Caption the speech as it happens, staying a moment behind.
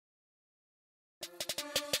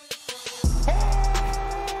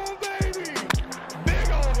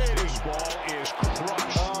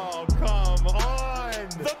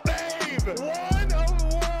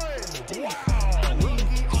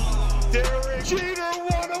Cheater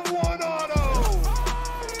 101 auto.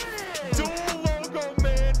 Dual logo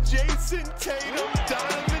man, Jason Tatum,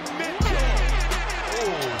 Diamond Mitchell.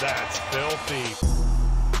 Oh, that's filthy.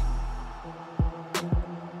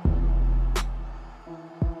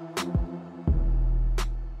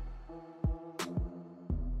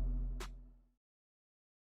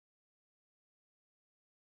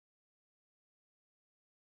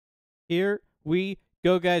 Here we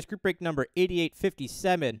go, guys. Group break number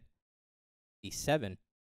 8857.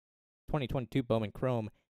 2022 Bowman Chrome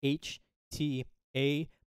HTA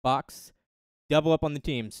box. Double up on the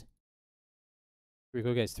teams. Here we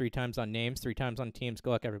go, guys. 3 times on names, 3 times on teams. Good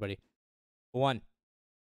luck, everybody. 1,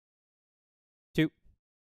 2,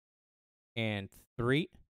 and 3.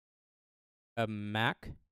 A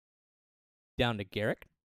Mac. Down to Garrett.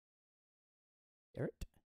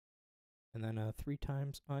 And then 3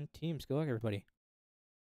 times on teams. Good luck, everybody.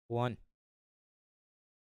 1,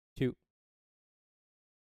 2,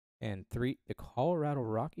 and 3. The Colorado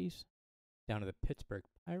Rockies down to the Pittsburgh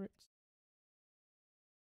Pirates.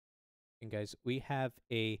 And guys, we have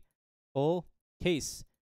a full case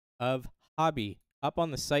of hobby up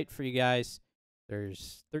on the site for you guys.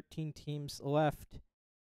 There's 13 teams left.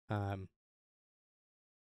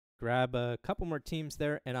 Grab a couple more teams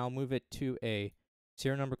there, and I'll move it to a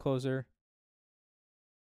serial number closer.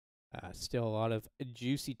 Still a lot of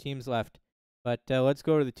juicy teams left. But let's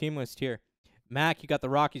go to the team list here. Mac, you got the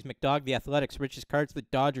Rockies. McDog, the Athletics. Rich's Cards, the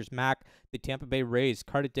Dodgers. Mac, the Tampa Bay Rays.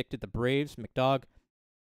 Card Addicted, the Braves. McDog,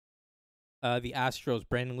 the Astros.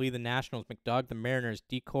 Brandon Lee, the Nationals. McDog, the Mariners.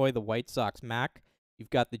 Decoy, the White Sox. Mac, you've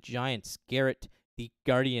got the Giants. Garrett, the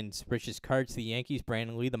Guardians. Rich's Cards, the Yankees.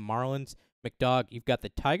 Brandon Lee, the Marlins. McDog, you've got the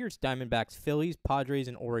Tigers, Diamondbacks, Phillies, Padres,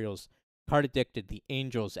 and Orioles. Card Addicted, the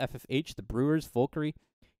Angels. FFH, the Brewers. Volkery,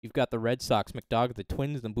 you've got the Red Sox. McDog, the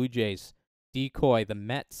Twins, the Blue Jays. Decoy, the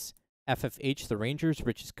Mets. FFH, the Rangers.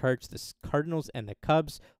 Rich's Cards, the Cardinals, and the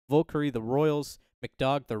Cubs. Volkery, the Royals.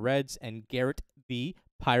 McDog, the Reds. And Garrett, the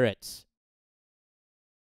Pirates.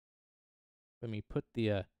 Let me put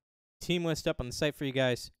the team list up on the site for you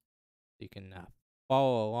guys so you can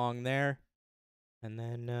follow along there. And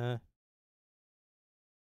then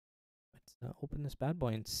let's open this bad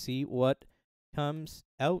boy and see what comes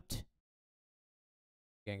out.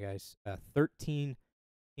 Again, guys, 13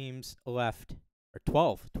 teams left, or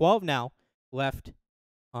 12 now left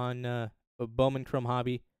on Bowman Chrome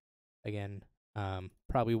Hobby. Again,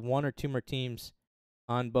 probably 1 or 2 more teams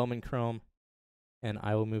on Bowman Chrome, and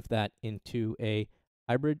I will move that into a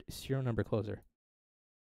hybrid serial number closer.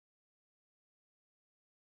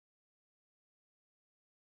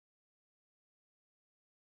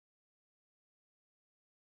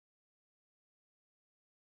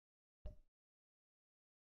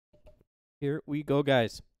 Here we go,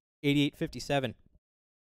 guys. 8857.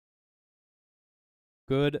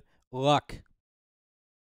 Good luck.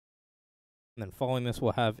 And then following this,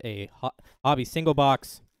 we'll have a hobby single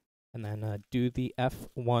box, and then do the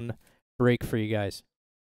F1 break for you guys.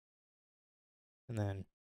 And then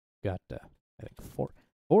got I think 4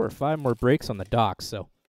 or 5 more breaks on the dock. So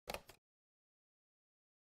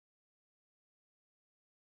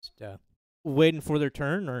just waiting for their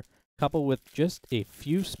turn, or couple with just a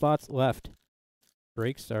few spots left.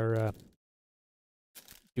 Breaks are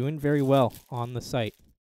doing very well on the site.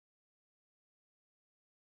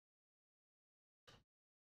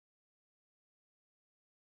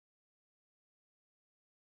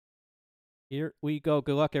 Here we go.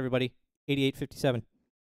 Good luck, everybody. 8857.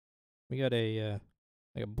 We got a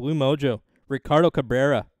like a blue mojo. Ricardo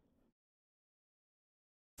Cabrera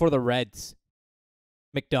for the Reds.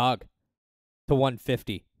 McDog to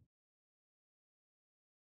 150.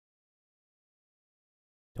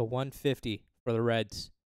 To 150 for the Reds.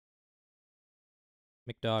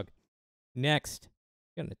 McDog. Next,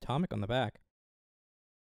 got an atomic on the back.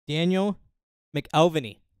 Daniel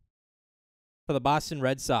McElvany for the Boston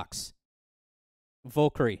Red Sox.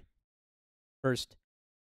 Volkery. First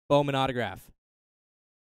Bowman autograph.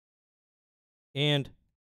 And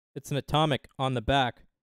it's an atomic on the back.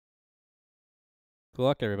 Good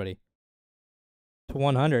luck, everybody. To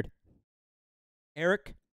 100.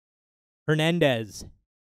 Eric Hernandez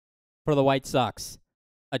for the White Sox.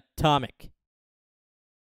 Atomic.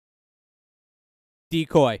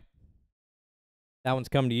 Decoy. That one's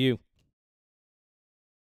coming to you.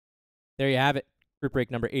 There you have it. Group break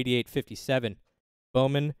number 8857.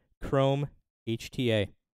 Bowman Chrome HTA.